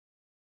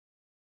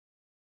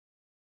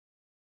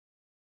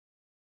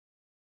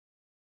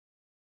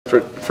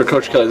for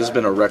Coach Kelly, this has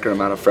been a record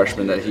amount of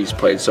freshmen that he's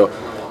played. So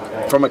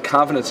from a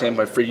confidence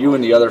standpoint, for you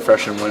and the other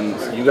freshmen,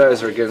 when you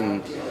guys are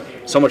getting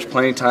so much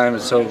playing time in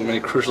so many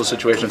crucial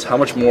situations, how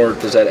much more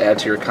does that add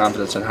to your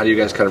confidence, and how do you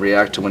guys kind of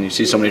react to when you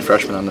see so many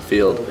freshmen on the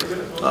field?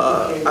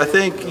 I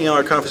think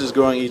our confidence is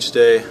growing each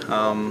day.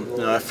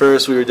 At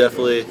first we were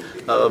definitely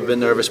a bit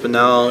nervous, but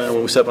now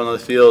when we step on the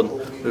field,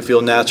 we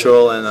feel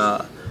natural,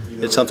 and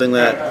it's something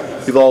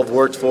that we've all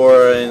worked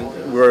for,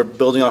 and we're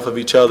building off of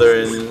each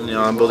other. And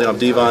I'm building off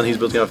Devon, he's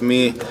building off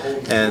me,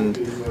 and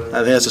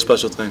I think that's a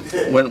special thing.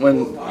 When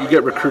you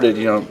get recruited,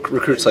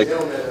 recruits like,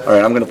 all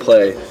right, I'm going to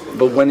play.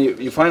 But when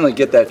you finally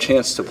get that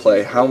chance to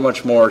play, how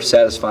much more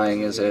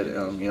satisfying is it?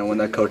 When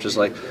that coach is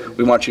like,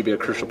 we want you to be a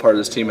crucial part of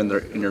this team in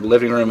your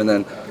living room, and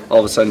then all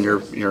of a sudden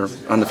you're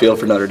on the field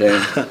for Notre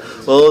Dame.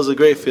 Well, it was a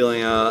great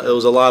feeling. It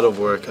was a lot of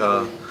work.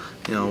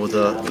 With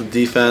the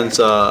defense,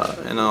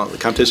 the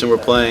competition we're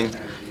playing,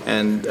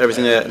 and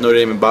everything that Notre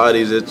Dame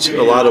embodies, it's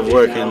a lot of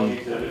work, and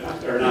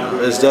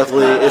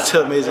it's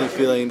an amazing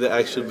feeling to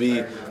actually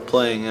be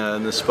playing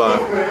in this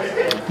spot.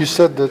 You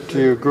said that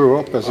you grew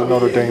up as a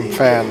Notre Dame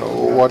fan.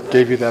 What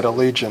gave you that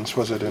allegiance?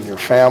 Was it in your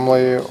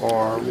family,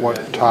 or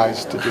what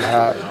ties did you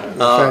have,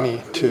 if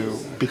any, to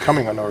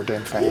becoming a Notre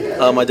Dame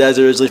fan? My dad's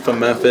originally from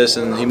Memphis,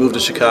 and he moved to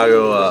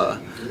Chicago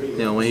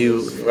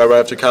right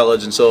after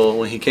college, and so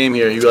when he came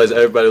here, he realized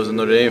everybody was a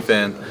Notre Dame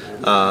fan.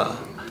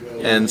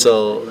 And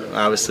so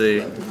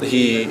obviously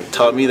he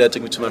taught me that.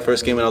 Took me to my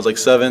first game when I was like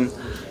 7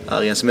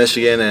 against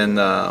Michigan, and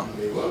I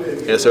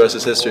guess the rest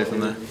is history from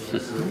there.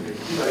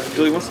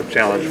 Julie, what's the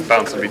challenge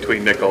bouncing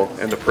between nickel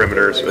and the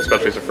perimeters,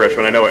 especially as a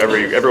freshman? I know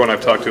everyone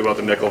I've talked to about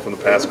the nickel from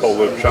the past, Cole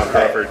Luke, Sean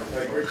Crawford,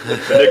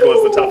 the nickel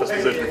is the toughest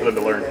position for them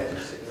to learn.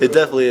 It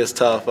definitely is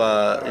tough.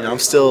 I'm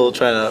still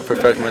trying to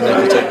perfect my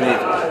nickel technique,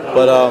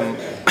 but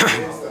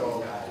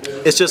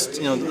it's just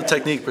the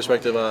technique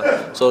perspective.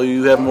 So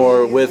you have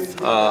more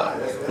width.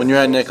 When you're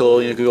at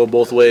nickel, you can go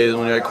both ways.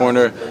 When you're at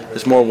corner,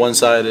 it's more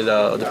one-sided,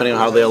 depending on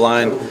how they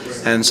align.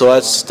 And so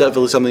that's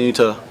definitely something you need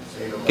to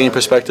gain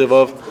perspective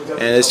of.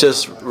 And it's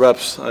just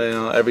reps,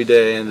 every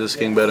day, and just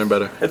getting better and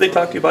better. Have they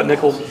talked to you about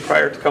nickel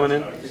prior to coming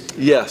in?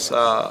 Yes. We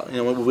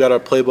got our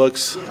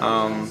playbooks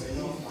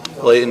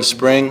late in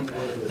spring.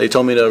 They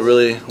told me to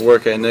really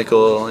work at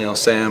nickel,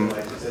 Sam,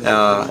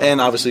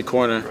 and obviously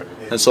corner.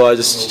 And so I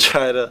just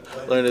try to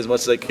learn as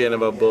much as I can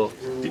about both.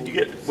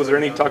 Was there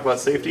any talk about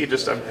safety?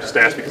 Just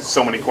asked because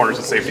so many corners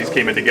and safeties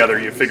came in together.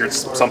 You figured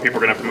some people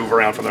were going to have to move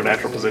around from their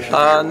natural position?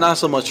 Not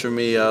so much for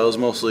me. It was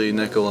mostly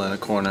nickel and a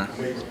corner.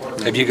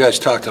 Have you guys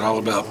talked at all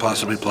about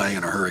possibly playing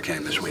in a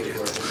hurricane this weekend?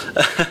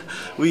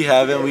 We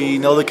haven't. We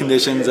know the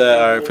conditions that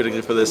are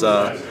predicted for this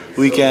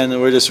weekend, and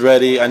we're just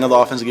ready. I know the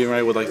offense is getting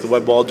ready with the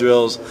wet ball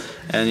drills,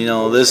 and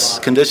this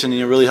condition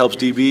really helps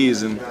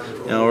DBs, and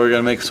we're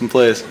gonna make some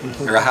plays.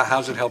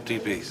 How's it help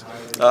DBs?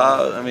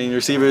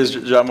 Receivers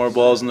drop more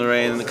balls in the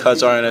rain, and the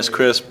cuts aren't as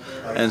crisp,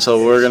 and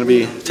so we're gonna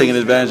be taking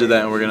advantage of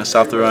that, and we're gonna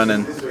stop the run,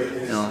 and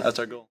that's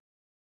our goal.